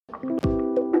that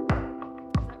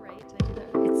right? Did I do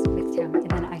that right? It's with Tam, and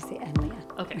then I say and Leah.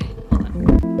 Okay, hold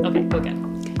on. Okay, go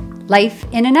again. Life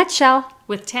in a nutshell,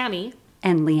 With Tammy.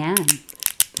 and Leanne.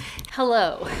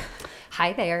 Hello.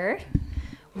 Hi there.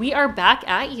 We are back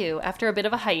at you after a bit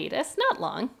of a hiatus. Not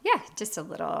long. Yeah, just a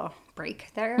little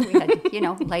break there. We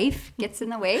had, life gets in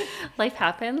the way. Life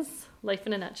happens. Life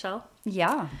in a nutshell.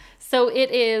 Yeah. So it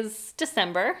is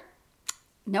December.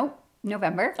 Nope,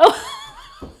 November. Oh,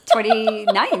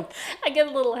 29th. I get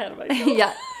a little ahead of myself.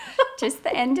 Yeah, just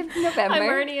the end of November. I'm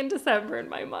already in December in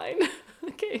my mind.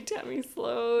 Okay, Tammy,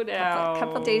 slow down.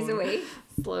 Couple days away.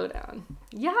 Slow down.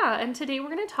 Yeah, and today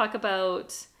we're going to talk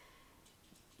about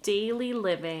daily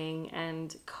living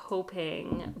and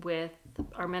coping with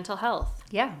our mental health.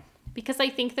 Yeah. Because I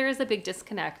think there is a big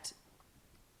disconnect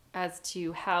as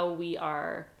to how we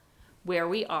are, where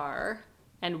we are,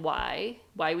 and why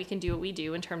we can do what we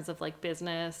do in terms of like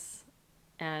business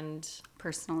and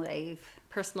Personal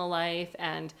life.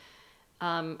 And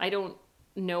I don't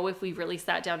know if we've really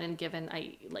sat down and given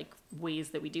ways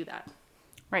that we do that.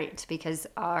 Right, because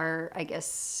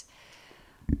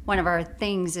one of our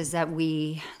things is that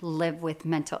we live with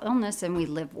mental illness and we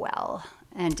live well.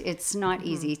 And it's not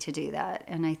easy to do that.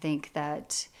 And I think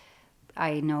that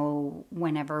I know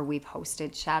whenever we've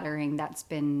hosted Shattering, that's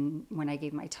been, when I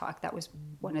gave my talk, that was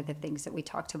one of the things that we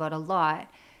talked about a lot.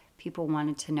 People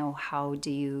wanted to know, how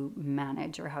do you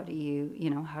manage, or how do you,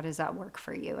 how does that work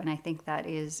for you? And I think that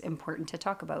is important to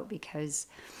talk about, because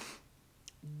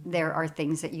there are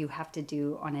things that you have to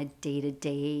do on a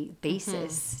day-to-day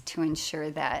basis to ensure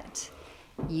that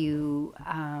you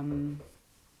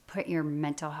put your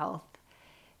mental health,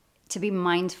 to be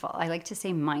mindful. I like to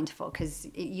say mindful, because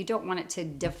you don't want it to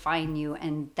define you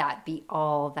and that be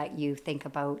all that you think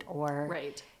about, or,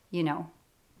 Right.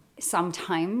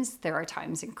 Sometimes there are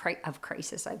times of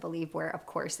crisis, I believe, where, of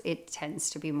course, it tends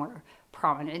to be more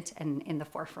prominent and in the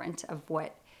forefront of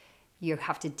what you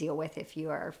have to deal with. If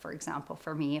you are, for example,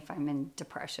 for me, if I'm in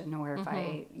depression, or if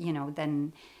I,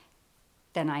 then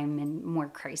I'm in more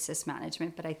crisis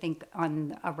management. But I think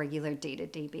on a regular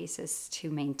day-to-day basis,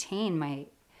 to maintain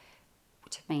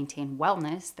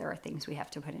wellness, there are things we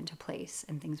have to put into place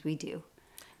and things we do.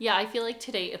 Yeah, I feel like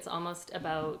today it's almost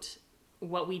about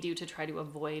what we do to try to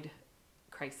avoid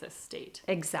crisis state.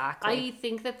 Exactly. I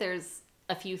think that there's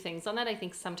a few things on that. I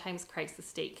think sometimes crisis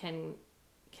state can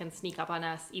sneak up on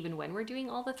us even when we're doing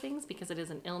all the things, because it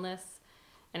is an illness,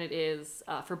 and it is,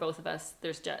 for both of us,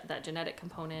 there's that genetic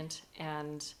component.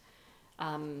 And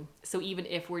so even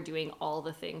if we're doing all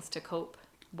the things to cope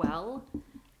well,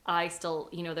 I still,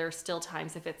 there are still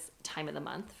times, if it's time of the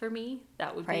month for me,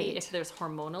 that would Right. be if there's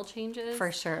hormonal changes.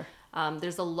 For sure.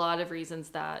 There's a lot of reasons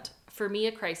that, for me,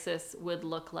 a crisis would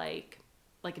look like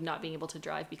not being able to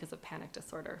drive because of panic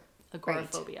disorder,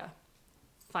 agoraphobia,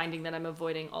 finding that I'm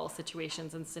avoiding all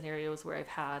situations and scenarios where I've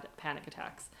had panic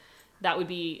attacks. That would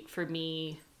be, for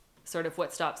me, sort of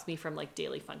what stops me from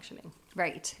daily functioning.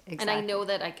 Right. Exactly. And I know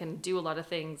that I can do a lot of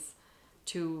things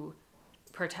to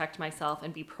protect myself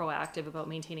and be proactive about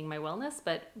maintaining my wellness,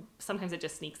 but sometimes it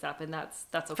just sneaks up, and that's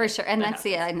okay. For sure. And That that's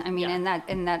happens.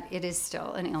 and that it is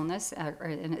still an illness or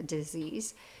a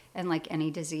disease. And like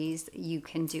any disease, you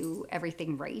can do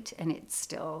everything right and it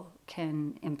still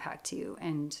can impact you.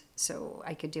 And so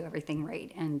I could do everything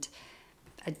right, and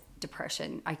a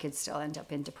depression, I could still end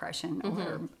up in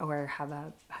depression or have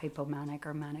a hypomanic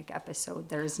or manic episode.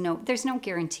 There's no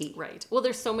guarantee. Right. Well,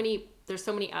 there's so many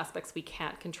aspects we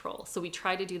can't control. So we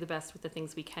try to do the best with the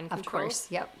things we can control. Of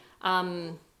course. Yep.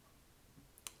 Leanne,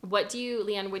 what do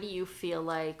you feel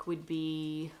like would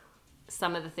be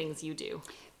some of the things you do?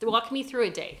 Walk me through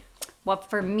a day. Well,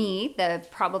 for me,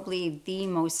 probably the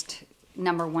most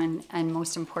number one and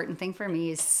most important thing for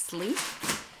me is sleep.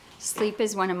 Sleep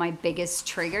is one of my biggest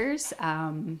triggers.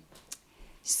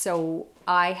 So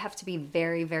I have to be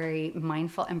very, very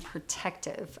mindful and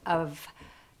protective of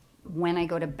when I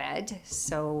go to bed.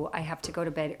 So I have to go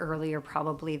to bed earlier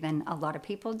probably than a lot of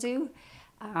people do,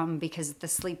 because the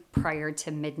sleep prior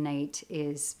to midnight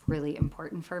is really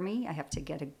important for me. I have to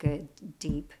get a good,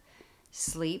 deep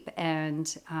sleep,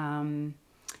 and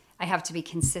I have to be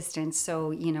consistent.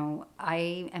 So,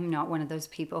 I am not one of those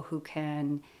people who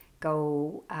can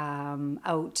go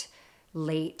out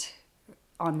late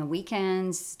on the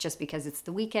weekends just because it's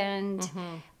the weekend.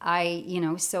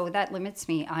 So that limits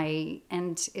me.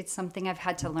 And it's something I've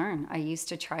had to learn. I used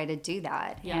to try to do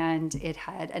that, and it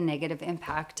had a negative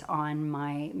impact on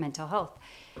my mental health.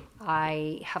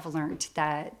 I have learned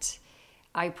that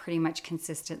I pretty much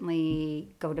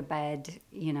consistently go to bed,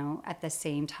 at the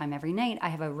same time every night. I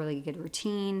have a really good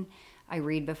routine. I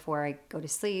read before I go to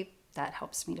sleep. That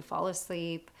helps me to fall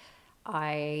asleep.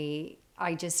 I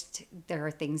just, there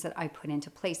are things that I put into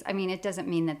place. I mean, it doesn't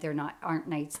mean that aren't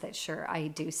nights that sure I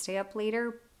do stay up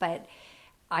later, but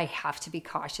I have to be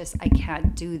cautious. I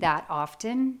can't do that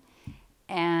often,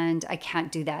 and I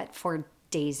can't do that for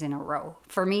days in a row.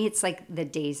 For me, it's like the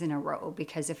days in a row,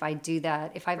 because if I do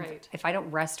that, if I don't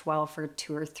rest well for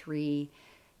 2 or 3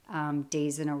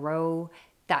 days in a row,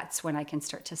 that's when I can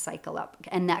start to cycle up,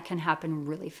 and that can happen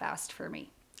really fast for me.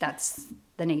 That's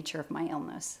the nature of my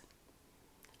illness.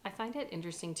 I find it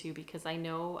interesting too, because I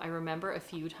remember a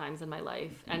few times in my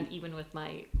life, and even with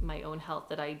my own health,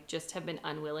 that I just have been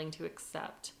unwilling to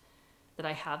accept that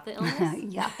I have the illness.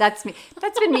 Yeah, that's me.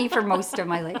 That's been me for most of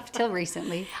my life, till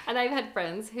recently. And I've had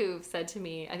friends who've said to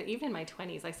me, even in my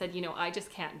 20s, I said, I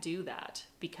just can't do that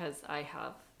because I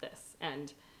have this.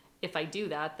 And if I do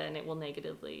that, then it will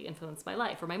negatively influence my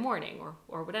life or my morning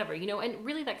or whatever, and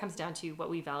really that comes down to what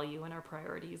we value and our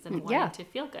priorities and wanting to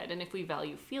feel good. And if we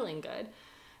value feeling good,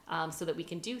 so that we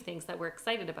can do things that we're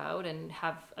excited about and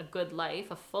have a good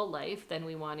life, a full life, then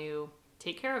we want to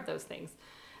take care of those things.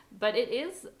 But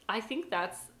I think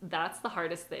that's the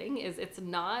hardest thing, is it's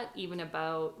not even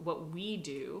about what we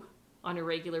do on a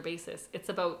regular basis. It's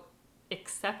about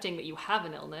accepting that you have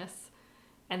an illness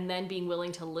and then being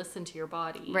willing to listen to your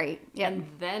body. Right. Yeah. And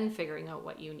then figuring out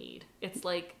what you need. It's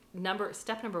like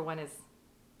step number 1 is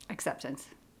acceptance.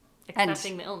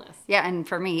 Accepting the illness. Yeah, and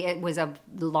for me, it was a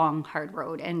long, hard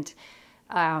road. And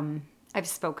I've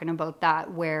spoken about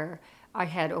that, where I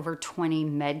had over 20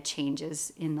 med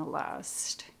changes in the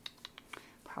last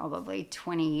probably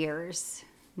 20 years.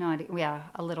 A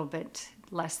little bit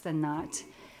less than that.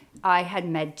 I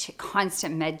had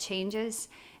constant med changes,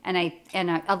 and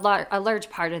a large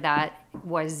part of that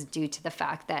was due to the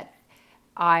fact that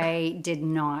I did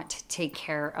not take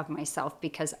care of myself,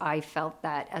 because I felt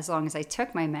that as long as I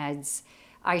took my meds,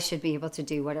 I should be able to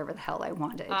do whatever the hell I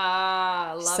wanted.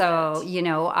 Love so, it.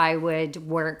 I would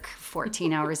work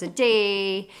 14 hours a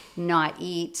day, not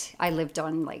eat. I lived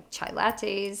on like chai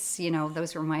lattes,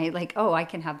 those were my I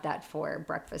can have that for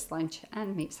breakfast, lunch,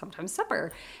 and maybe sometimes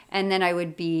supper. And then I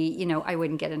would be, I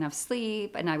wouldn't get enough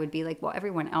sleep, and I would be like, well,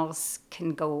 everyone else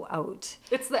can go out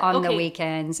on the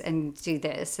weekends and do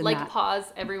this and that.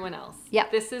 Pause everyone else. Yeah.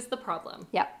 This is the problem.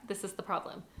 Yeah. This is the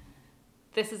problem.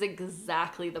 This is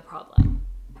exactly the problem.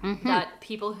 Mm-hmm. That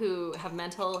people who have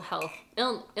mental health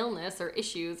illness or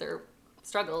issues or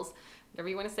struggles, whatever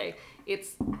you want to say,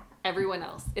 it's everyone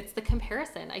else. It's the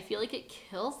comparison. I feel like it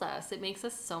kills us. It makes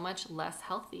us so much less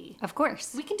healthy. Of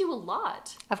course. We can do a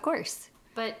lot. Of course.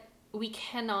 But we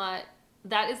cannot.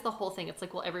 That is the whole thing. It's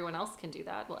like, well, everyone else can do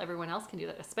that. Well, everyone else can do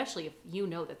that, especially if you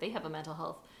know that they have a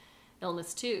mental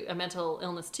illness too,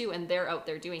 and they're out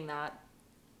there doing that.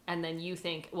 And then you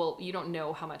think, well, you don't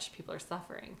know how much people are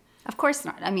suffering. Of course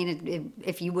not. I mean,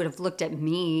 if you would have looked at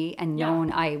me and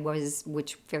known I was,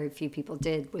 which very few people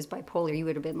did, was bipolar, you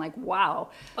would have been like,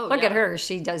 wow, look at her.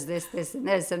 She does this, this, and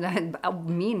this. And then,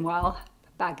 meanwhile,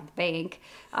 back at the bank,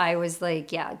 I was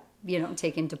like,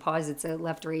 taking deposits at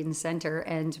left, right, and center.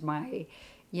 And my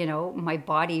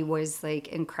body was like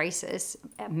in crisis,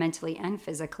 mentally and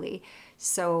physically.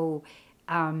 So,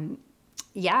 and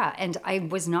I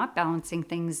was not balancing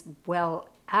things well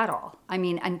at all. I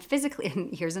mean, and physically,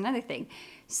 and here's another thing.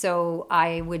 So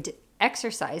I would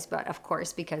exercise, but of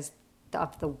course, because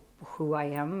of who I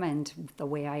am and the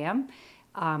way I am,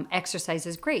 exercise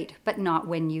is great, but not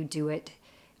when you do it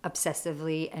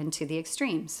obsessively and to the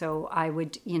extreme. So I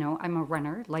would, I'm a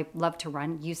runner, love to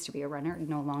run, used to be a runner,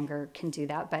 no longer can do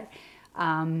that. But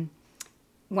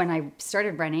when I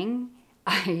started running,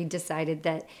 I decided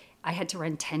that I had to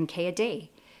run 10K a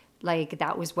day. Like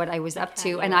that was what I was up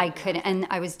to. And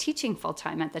I was teaching full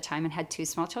time at the time and had 2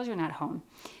 small children at home.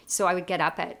 So I would get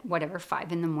up at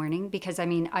 5 a.m, because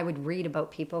I would read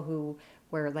about people who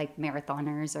were like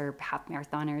marathoners or half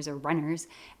marathoners or runners.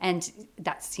 And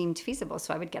that seemed feasible.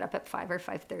 So I would get up at 5 or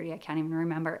 5:30. I can't even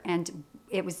remember. And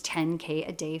it was 10K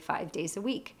a day, 5 days a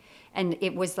week. And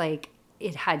it was like,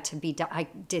 it had to be done. I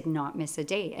did not miss a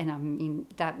day. And I mean,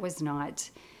 that was not,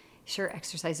 sure,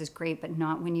 exercise is great, but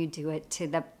not when you do it to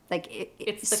the,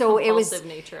 it's the compulsive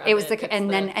nature of it.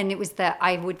 And it was that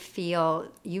I would feel,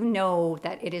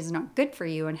 that it is not good for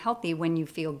you and healthy when you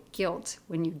feel guilt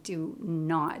when you do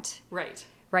not. Right.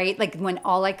 Like when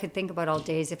all I could think about all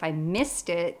day is if I missed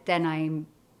it, then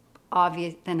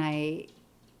I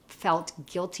felt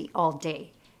guilty all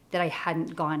day that I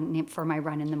hadn't gone for my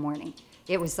run in the morning.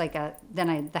 It was like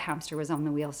the hamster was on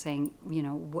the wheel saying,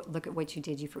 look at what you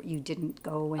did. You didn't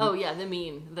go. And,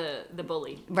 the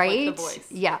bully. Right? Like the voice.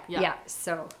 Yeah.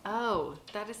 So. Oh,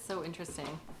 that is so interesting.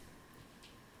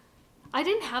 I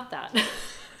didn't have that.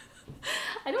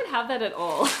 I don't have that at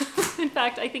all. In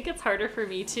fact, I think it's harder for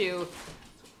me to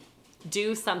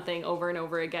do something over and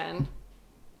over again.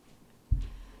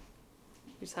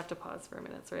 We just have to pause for a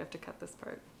minute, so we have to cut this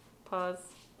part. Pause.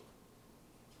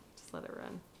 Just let it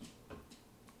run.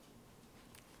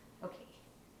 Okay.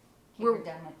 We're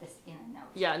done with this in and out.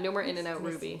 Yeah, no more in and out,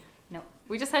 This- Ruby. No.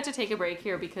 We just had to take a break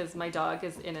here because my dog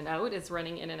is in and out, is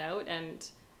running in and out, and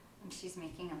And she's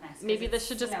making a mess. 'cause maybe this it's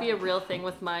should just be a snowing. real thing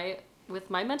with my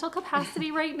mental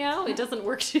capacity right now. It doesn't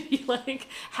work to be like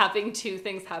having two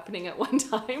things happening at one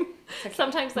time. Okay.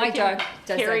 Sometimes My I can dog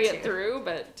does carry that it too. through,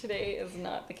 but today is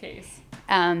not the case.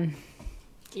 Um,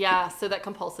 Yeah, so that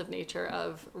compulsive nature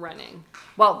of running.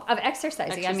 well, of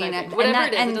exercising. I mean, Exercising. Whatever it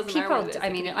is, it and doesn't people. matter what it is. I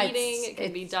It mean, can be eating, it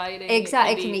can be dieting.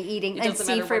 Exactly, it can be eating. It And doesn't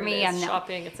see, matter for what it me, is. I'm not.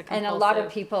 Shopping, it's a And compulsive. a lot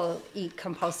of people eat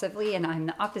compulsively, and I'm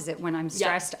the opposite. When I'm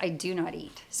stressed, I do not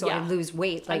eat, so I Yeah. lose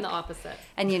weight. I'm Like, the opposite.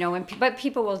 and you know, but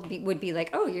people would be like,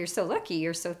 "Oh, you're so lucky,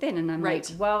 you're so thin," and I'm Right.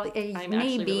 like, "Well, I'm actually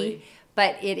maybe, really-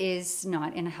 but it is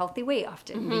not in a healthy way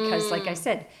often because, like I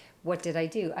said, what did I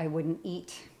do? I wouldn't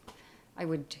eat. I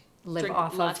would live Drink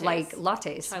off lattes. of like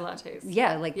lattes. Chai lattes.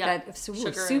 Yeah, like Yeah, that.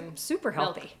 sugar and Super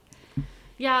milk. healthy.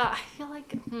 Yeah, I feel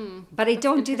like, But I That's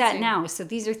don't do that interesting. now. So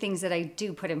these are things that I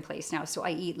do put in place now. So I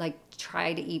eat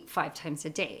try to eat 5 times a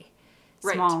day,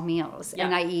 Right. small meals. Yeah.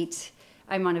 And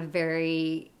I'm on a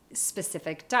very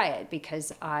specific diet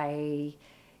because I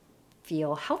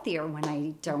feel healthier when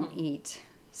I don't Mm-hmm. eat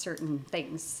certain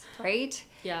things, right?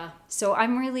 yeah. So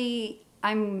I'm really,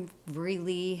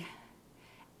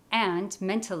 and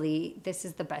mentally, this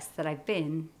is the best that I've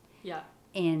been Yeah.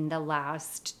 in the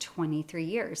last 23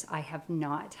 years. I have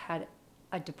not had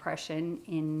a depression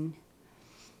in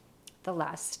the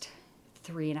last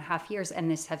 3.5 years. And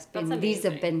these have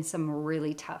amazing. been some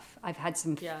really tough. I've had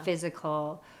some Yeah.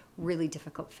 really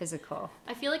difficult physical.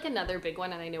 I feel like another big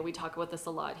one, and I know we talk about this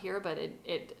a lot here, but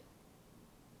it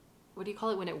what do you call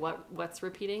it when what's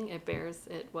repeating? It bears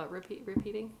it what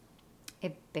repeating?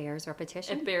 It bears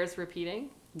repetition. It bears repeating.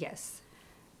 Yes.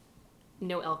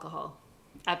 No alcohol.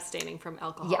 Abstaining from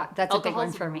alcohol. Yeah, that's a big one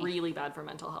Alcohol's for me. really bad for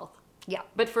mental health. Yeah.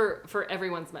 But for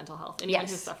everyone's mental health, anyone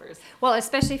who Yes. suffers. Well,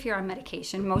 especially if you're on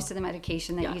medication. Most of the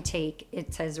medication that Yeah. you take,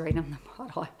 it says right on the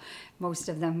bottle, most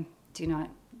of them do not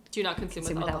Do not consume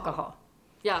consume with with alcohol. alcohol.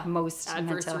 Yeah. Most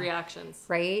adverse mental- reactions.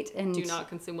 Right? And Do not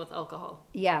consume with alcohol.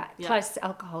 Yeah. Yeah. Plus,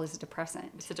 alcohol is a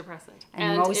depressant. It's a depressant.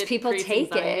 And most it people creates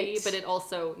take anxiety, it. but it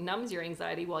also numbs your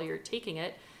anxiety while you're taking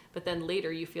it, but then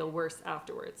later you feel worse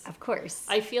afterwards. Of course.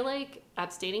 I feel like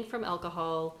abstaining from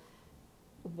alcohol,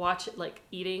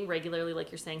 eating regularly,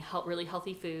 like you're saying, really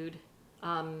healthy food,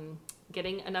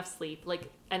 getting enough sleep,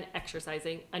 and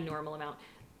exercising a normal amount.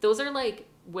 Those are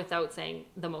without saying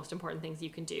the most important things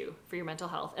you can do for your mental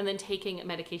health. And then taking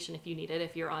medication if you need it,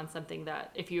 if you're on something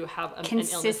if you have an illness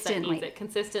that Consistently. needs it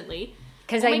consistently.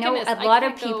 Because Oh I my know goodness, a I lot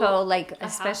of can't go- people, I have to be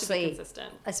especially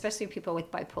consistent. people with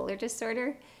bipolar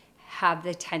disorder, have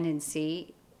the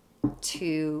tendency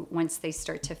to, once they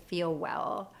start to feel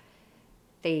well,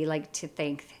 they like to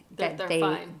think that They're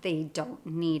fine. they don't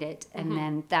need it, and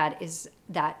then that is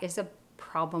a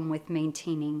problem with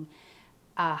maintaining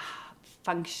a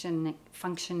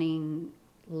functioning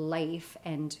life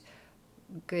and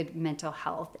good mental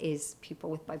health. Is people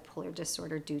with bipolar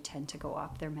disorder do tend to go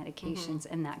off their medications,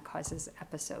 and that causes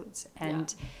episodes,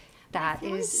 and I that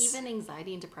feel is even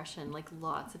anxiety and depression,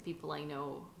 lots of people I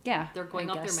know, yeah, they're going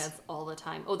I off their guess. meds all the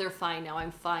time. Oh, they're fine now.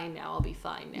 I'm fine now. I'll be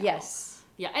fine now. Yes.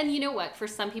 Yeah, and you know what? For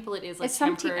some people, it is It's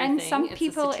some temporary and thing. some It's a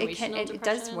people situational it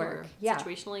does depression work. or Yeah.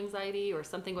 situational anxiety or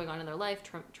something going on in their life,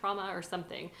 trauma or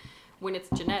something. When it's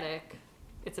genetic,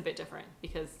 it's a bit different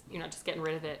because you're not just getting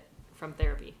rid of it from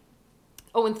therapy.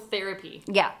 Oh, and therapy.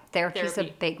 Yeah, therapy's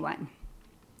Therapy. a big one.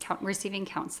 Receiving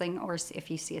counseling, or if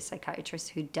you see a psychiatrist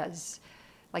who does,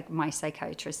 like my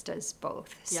psychiatrist does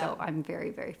both. Yeah. So I'm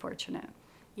very, very fortunate.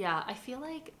 Yeah, I feel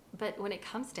but when it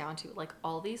comes down to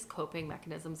all these coping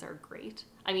mechanisms are great.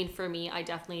 I mean, for me, I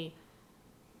definitely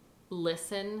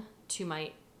listen to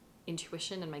my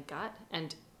intuition and my gut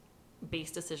and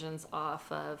base decisions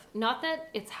off of, not that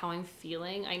it's how I'm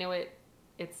feeling. I know it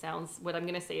sounds, what I'm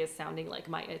going to say is sounding like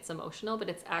it's emotional, but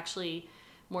it's actually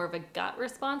more of a gut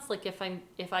response.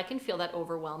 If I can feel that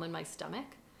overwhelm in my stomach,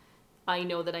 I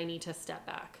know that I need to step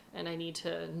back and I need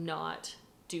to not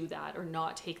do that or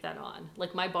not take that on.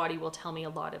 My body will tell me a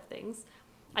lot of things.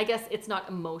 I guess it's not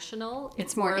emotional.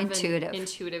 It's more of an intuitive.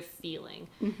 intuitive feeling.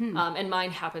 And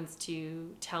mine happens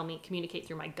to communicate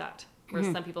through my gut, whereas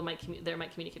some people might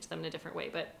communicate to them in a different way.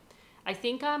 But I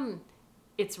think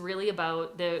it's really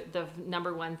about the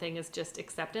number one thing is just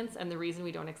acceptance. And the reason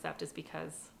we don't accept is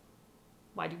because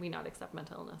why do we not accept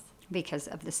mental illness? Because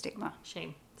of the stigma.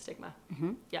 Shame. stigma.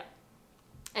 Yeah.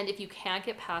 And if you can't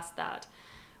get past that,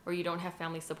 or you don't have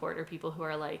family support or people who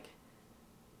are like,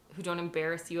 who don't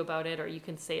embarrass you about it, or you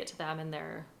can say it to them and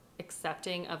they're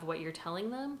accepting of what you're telling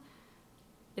them,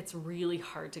 it's really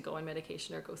hard to go on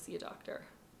medication or go see a doctor.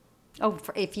 Oh,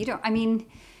 if you don't, I mean,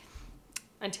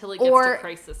 until it gets to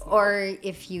crisis mode. Or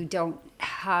if you don't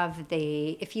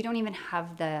even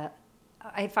have the,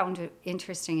 I found it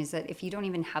interesting is that if you don't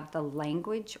even have the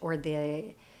language or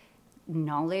the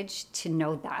knowledge to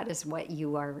know that is what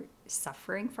you are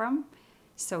suffering from.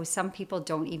 So some people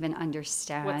don't even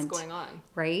understand what's going on.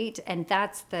 Right? And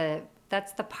that's the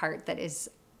part that is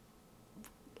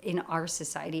in our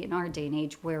society, in our day and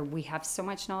age, where we have so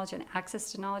much knowledge and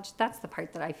access to knowledge. That's the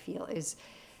part that I feel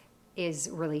is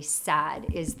really sad,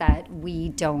 is that we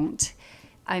don't,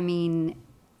 I mean,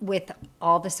 with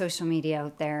all the social media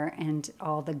out there and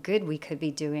all the good we could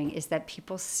be doing, is that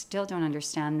people still don't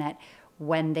understand that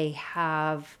when they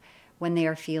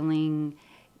are feeling,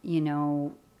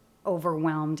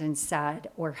 overwhelmed and sad,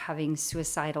 or having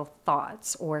suicidal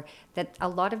thoughts, or that a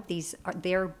lot of these are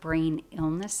their brain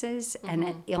illnesses,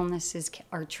 and illnesses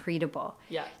are treatable.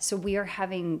 Yeah. So we are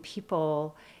having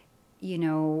people,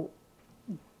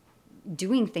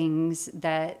 doing things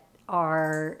that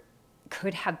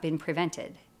could have been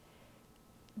prevented.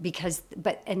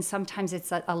 And sometimes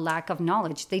it's a lack of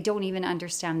knowledge. They don't even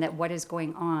understand that what is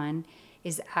going on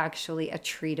is actually a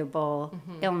treatable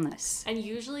illness. And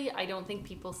usually I don't think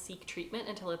people seek treatment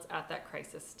until it's at that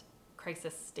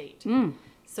crisis state.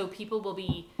 So people will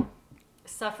be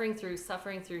suffering through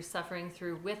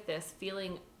with this,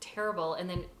 feeling terrible, and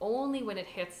then only when it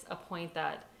hits a point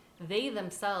that they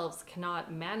themselves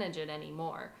cannot manage it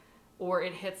anymore, or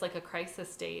it hits like a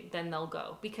crisis state, then they'll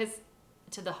go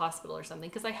to the hospital or something.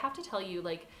 Because I have to tell you,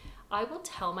 like, I will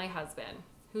tell my husband,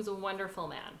 who's a wonderful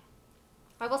man,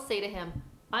 I will say to him,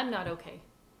 I'm not okay.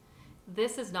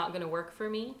 This is not going to work for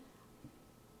me.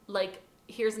 Like,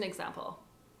 here's an example,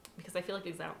 because I feel like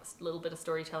a little bit of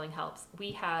storytelling helps.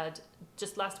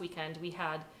 Just last weekend, we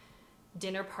had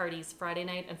dinner parties Friday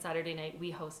night and Saturday night.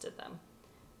 We hosted them.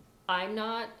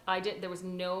 There was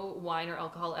no wine or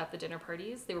alcohol at the dinner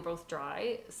parties. They were both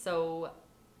dry. So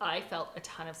I felt a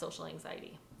ton of social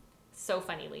anxiety. So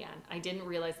funny, Leanne. I didn't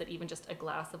realize that even just a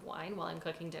glass of wine while I'm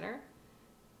cooking dinner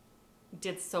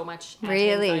did so much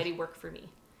anxiety work for me.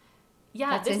 Yeah,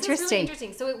 that's this interesting. is really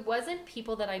interesting. So it wasn't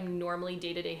people that I'm normally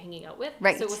day-to-day hanging out with.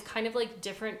 Right. So it was kind of like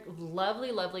different,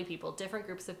 lovely, lovely people, different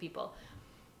groups of people.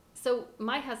 So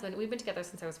my husband, we've been together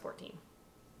since I was 14.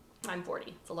 I'm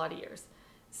 40. It's a lot of years.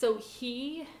 So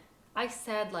I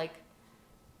said like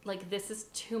this is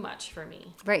too much for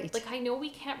me. Right. Like, I know we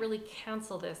can't really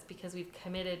cancel this because we've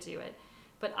committed to it,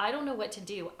 but I don't know what to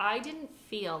do. I didn't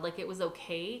feel like it was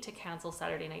okay to cancel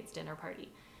Saturday night's dinner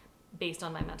party based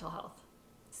on my mental health.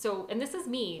 So, and this is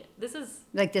me. This is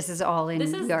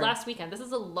last weekend. This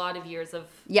is a lot of years of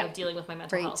dealing with my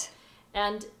mental health.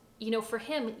 And, for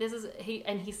him,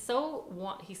 he's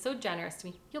so generous to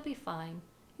me. You'll be fine.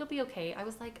 You'll be okay. I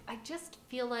was like, I just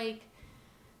feel like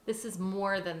this is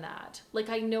more than that. Like,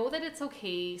 I know that it's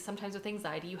okay sometimes with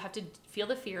anxiety. You have to feel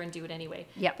the fear and do it anyway.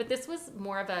 Yeah. But this was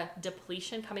more of a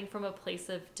depletion, coming from a place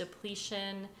of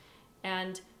depletion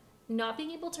and not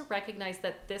being able to recognize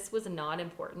that this was not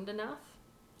important enough.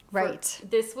 Right.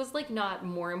 This was like not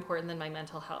more important than my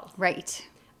mental health. Right.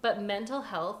 But mental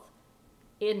health,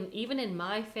 even in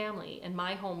my family, in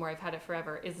my home where I've had it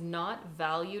forever, is not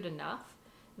valued enough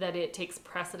that it takes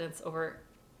precedence over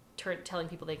telling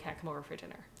people they can't come over for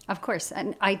dinner. Of course.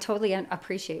 And I totally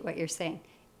appreciate what you're saying.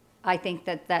 I think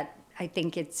I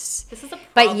think it's... This is a problem.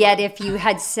 But yet if you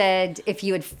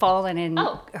had fallen and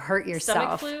hurt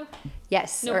yourself... Stomach flu?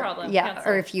 Yes. No problem. Yeah.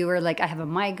 Cancel. Or if you were like, I have a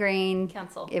migraine...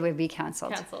 Cancel. It would be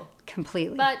canceled. Cancel.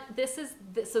 Completely. But this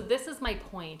is my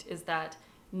point, is that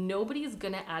nobody's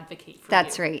going to advocate for you.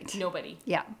 That's right. Nobody.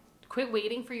 Yeah. Quit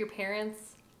waiting for your parents.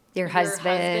 Your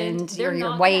husband, or your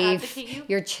not wife, you.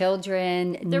 your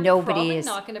children. They're Nobody probably is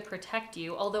not going to protect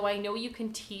you. Although I know you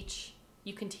can teach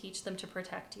them to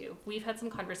protect you. We've had some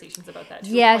conversations about that.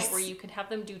 To a point where you can have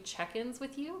them do check-ins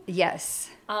with you. Yes.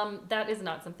 That is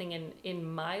not something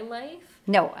in my life.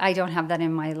 No, I don't have that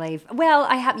in my life. Well,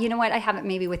 I have. You know what? I have it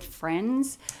maybe with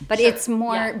friends, but Sure. it's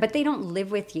more. Yeah. But they don't live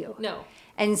with you. No.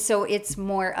 And so it's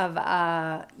more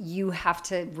of you have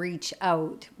to reach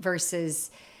out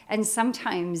versus, and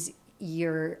sometimes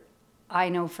I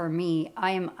know for me,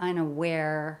 I am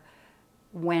unaware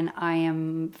when I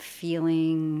am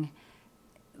feeling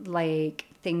like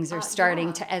things are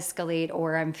starting to escalate,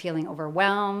 or I'm feeling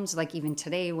overwhelmed. Like even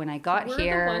today when I got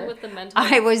here, The one with the mental,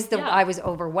 I was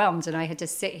overwhelmed, and I had to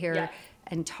sit here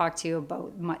and talk to you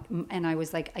about and I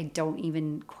was like, I don't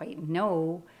even quite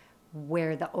know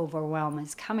where the overwhelm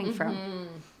is coming from.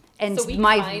 And so we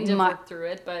kind of worked through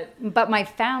it, but my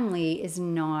family is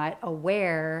not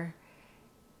aware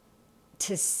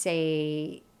to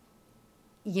say,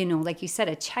 you know, like you said,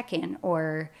 a check-in,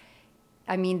 or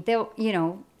I mean, they'll what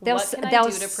can I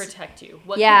do to protect you?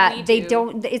 What yeah, can we they do?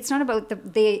 don't. It's not about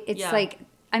it's Yeah. like,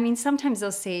 I mean, sometimes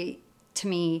they'll say to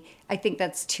me, I think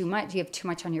that's too much. You have too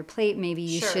much on your plate. Maybe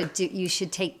you Sure. you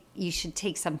should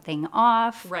take something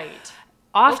off. Right.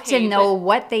 Often, Okay, though, but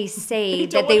what they say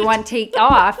don't that they wanna want to take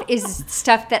off is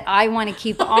stuff that I want to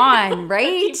keep on, That right?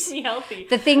 keeps me healthy.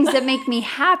 The things that make me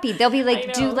happy. They'll be I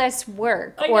like, do know. less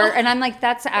work. I Or, know. and I'm like,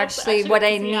 that's actually what I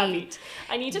makes me happy. need.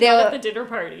 I need to They'll- not at the dinner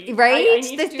party. Right? I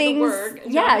need The to do things- the work. Not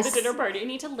at yes. the dinner party. I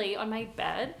need to lay on my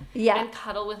bed Yeah. and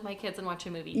cuddle with my kids and watch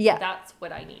a movie. Yeah. That's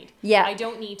what I need. Yeah. I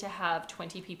don't need to have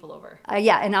 20 people over.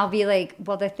 Yeah, and I'll be like,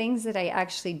 well, the things that I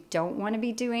actually don't want to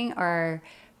be doing are,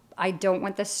 I don't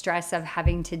want the stress of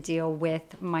having to deal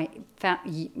with my,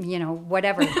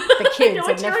 whatever, the kids I know and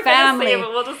what you the were family. gonna say, but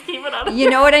we'll just keep it on. You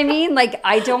know what I mean? Like,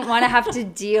 I don't want to have to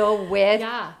deal with.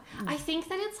 Yeah. I think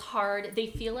that it's hard. They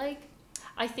feel like,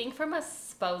 I think from a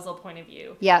spousal point of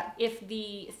view, Yeah. if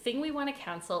the thing we want to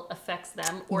cancel affects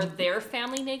them or their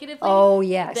family negatively, Oh,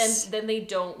 yes. then they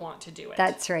don't want to do it.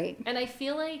 That's right. And I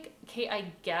feel like, okay, I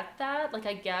get that. Like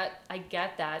I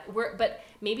get that. But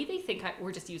maybe they think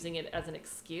we're just using it as an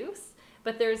excuse.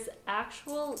 But there's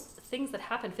actual things that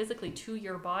happen physically to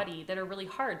your body that are really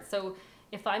hard. So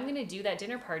if I'm going to do that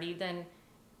dinner party, then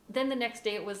the next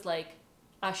day it was like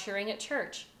ushering at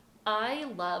church. I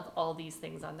love all these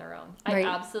things on their own. Right. I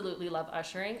absolutely love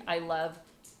ushering. I love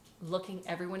looking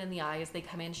everyone in the eye as they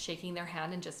come in, shaking their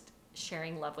hand and just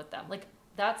sharing love with them. Like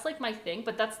that's like my thing,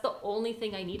 but that's the only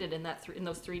thing I needed in in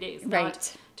those 3 days. Right.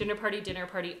 Not dinner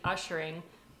party, ushering.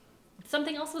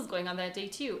 Something else was going on that day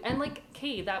too. And like,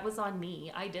 okay, that was on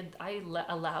me. I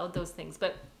allowed those things.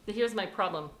 But here's my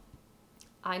problem.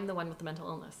 I'm the one with the mental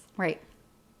illness. Right.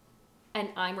 And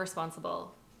I'm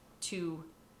responsible to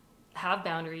have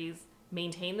boundaries,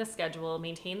 maintain the schedule,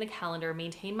 maintain the calendar,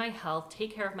 maintain my health,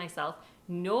 take care of myself.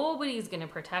 Nobody's going to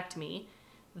protect me.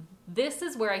 This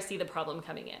is where I see the problem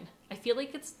coming in. I feel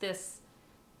like it's this,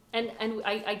 and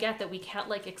I get that we can't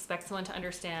like expect someone to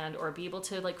understand or be able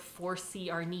to like foresee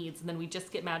our needs, and then we just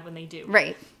get mad when they do.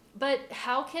 Right. But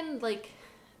how can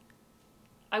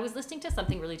I was listening to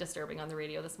something really disturbing on the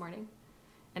radio this morning,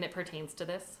 and it pertains to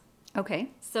this. Okay.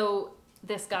 So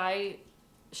this guy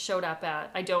showed up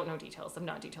at, I don't know details. I'm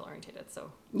not detail oriented,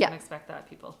 so Yeah. don't expect that,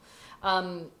 people.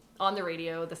 On the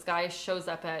radio, this guy shows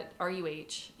up at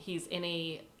RUH. He's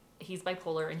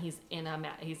bipolar and he's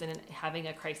having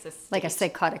a crisis state. Like a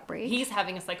psychotic break. He's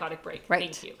having a psychotic break. Right.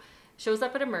 Thank you. Shows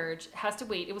up at Emerge, has to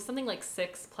wait. It was something like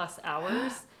 6+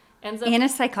 hours. Ends up, In a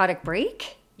psychotic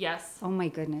break? yes. Oh my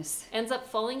goodness. Ends up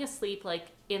falling asleep like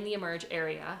in the Emerge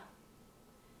area.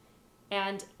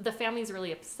 And the family's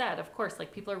really upset, of course.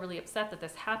 Like, people are really upset that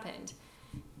this happened.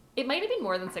 It might have been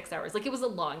more than 6 hours. Like, it was a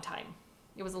long time.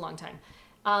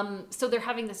 So they're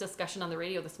having this discussion on the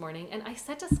radio this morning. And I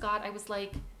said to Scott, I was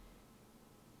like,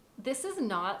 this is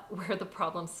not where the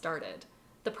problem started.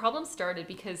 The problem started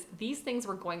because these things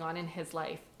were going on in his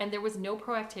life. And there was no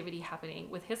proactivity happening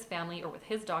with his family or with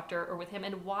his doctor or with him.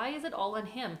 And why is it all on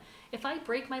him? If I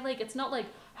break my leg, it's not like,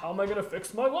 how am I going to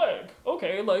fix my leg?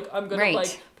 Okay, like, I'm going Right. to,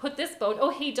 like, put this bone.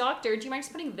 Oh, hey, doctor, do you mind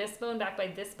just putting this bone back by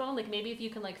this bone? Like, maybe if you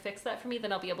can, like, fix that for me,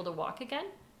 then I'll be able to walk again.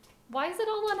 Why is it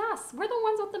all on us? We're the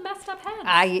ones with the messed up heads.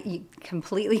 I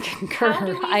completely concur. How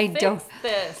do we I fix don't.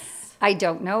 this? I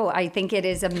don't know. I think it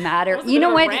is a matter. That was a You bit know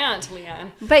of a what? rant,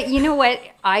 Leanne. But you know what?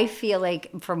 I feel like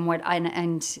from what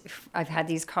and I've had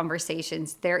these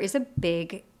conversations, there is a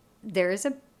big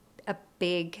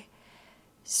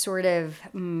sort of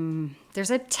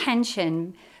there's a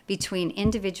tension between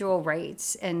individual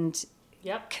rights and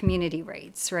Yep. community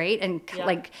rights, right? And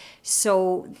Yeah.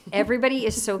 so everybody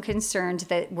is so concerned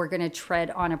that we're going to tread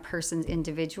on a person's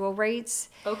individual rights.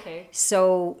 Okay.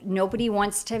 So nobody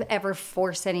wants to ever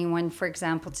force anyone, for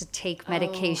example, to take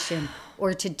medication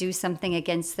or to do something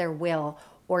against their will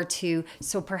or to,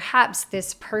 so perhaps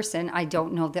this person, I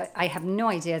don't know, that I have no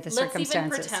idea the circumstances.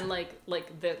 Let's even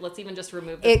pretend let's even just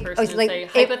remove this person and say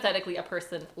hypothetically a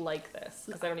person like this.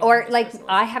 'Cause I don't even know Or who this like person was.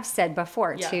 I have said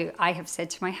before Yeah. too, I have said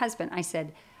to my husband, I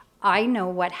said, I know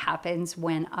what happens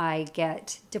when I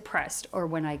get depressed or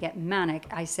when I get manic.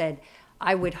 I said,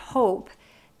 I would hope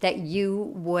that you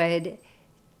would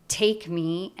take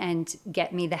me and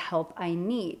get me the help I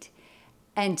need.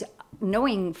 And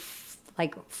knowing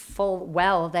full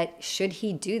well that should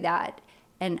he do that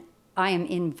and I am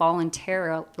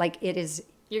involuntary, like it is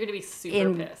You're going to be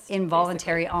super pissed.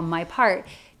 involuntary on my part.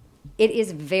 It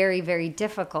is very, very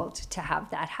difficult to have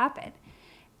that happen.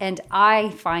 And I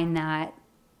find that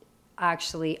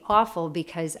actually awful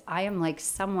because I am like,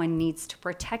 someone needs to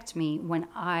protect me when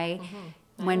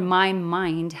when my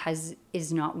mind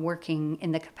is not working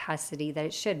in the capacity that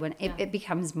it should. When it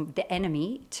becomes the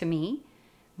enemy to me,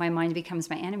 my mind becomes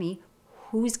my enemy.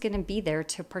 Who's going to be there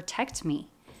to protect me?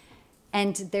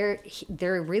 And there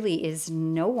really is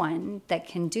no one that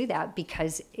can do that,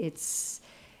 because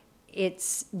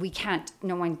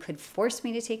no one could force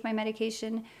me to take my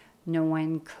medication. No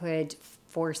one could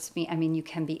force me. I mean, you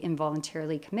can be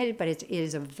involuntarily committed, but it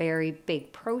is a very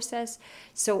big process.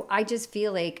 So I just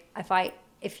feel like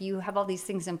if you have all these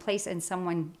things in place and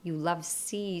someone you love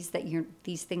sees that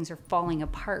these things are falling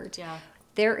apart,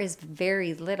 there is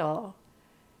very little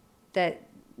that,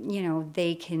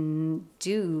 they can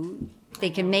do. They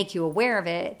can make you aware of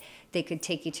it. They could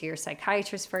take you to your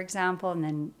psychiatrist, for example, and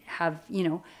then have,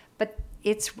 but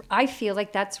I feel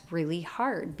like that's really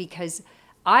hard, because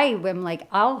I am like,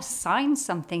 I'll sign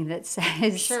something that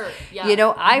says, sure,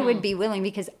 yeah. I would be willing,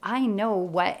 because I know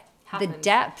what happens. The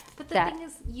depth. But the thing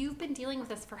is, you've been dealing with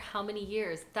this for how many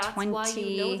years? That's why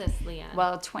you know this, Leanne.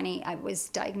 Well, 20. I was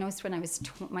diagnosed when I was,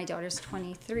 my daughter's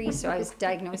 23, so I was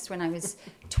diagnosed when I was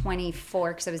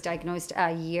 24, because I was diagnosed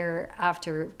a year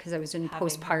after, because I was in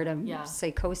postpartum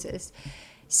psychosis.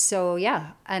 So,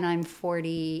 and I'm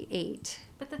 48.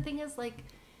 But the thing is, like,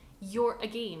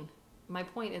 my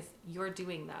point is, you're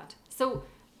doing that. So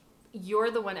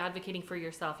you're the one advocating for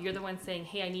yourself. You're the one saying,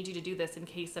 hey, I need you to do this in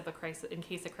case a crisis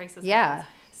happens.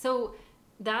 So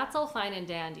that's all fine and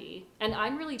dandy. And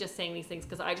I'm really just saying these things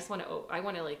because I just want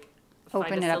to like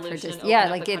open it up for just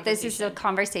this is a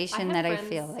conversation that I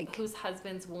feel like whose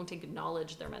husbands won't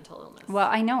acknowledge their mental illness. Well,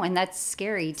 I know, and that's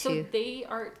scary too. So they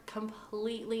are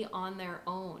completely on their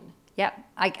own. Yeah,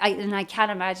 I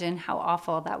can't imagine how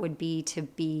awful that would be to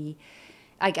be.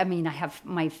 I mean, I have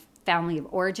my family of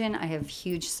origin. I have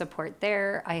huge support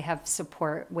there. I have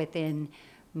support within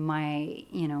my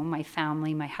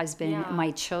family, my husband,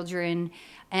 my children,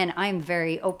 and I'm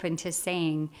very open to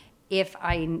saying if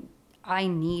I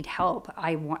need help,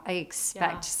 I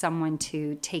expect someone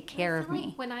to take care of me.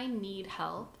 Like when I need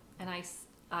help and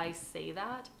I say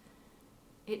that,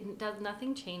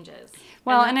 nothing changes.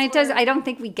 Well, and it does. I don't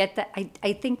think we get that.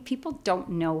 I think people don't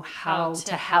know how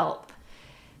to help.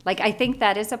 Like, I think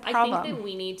that is a problem. I think that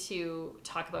we need to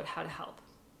talk about how to help.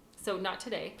 So not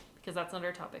today, because that's not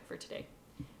our topic for today.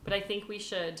 But I think we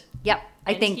should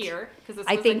end here, because this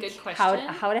was a good question.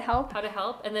 How to help? How to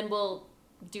help, and then we'll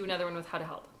do another one with how to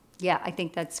help. Yeah, I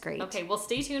think that's great. Okay, well,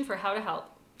 stay tuned for how to help.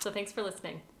 So thanks for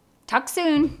listening. Talk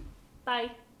soon. Bye.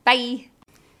 Bye.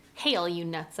 Hey, all you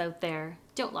nuts out there.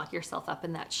 Don't lock yourself up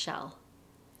in that shell.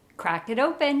 Crack it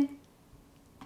open.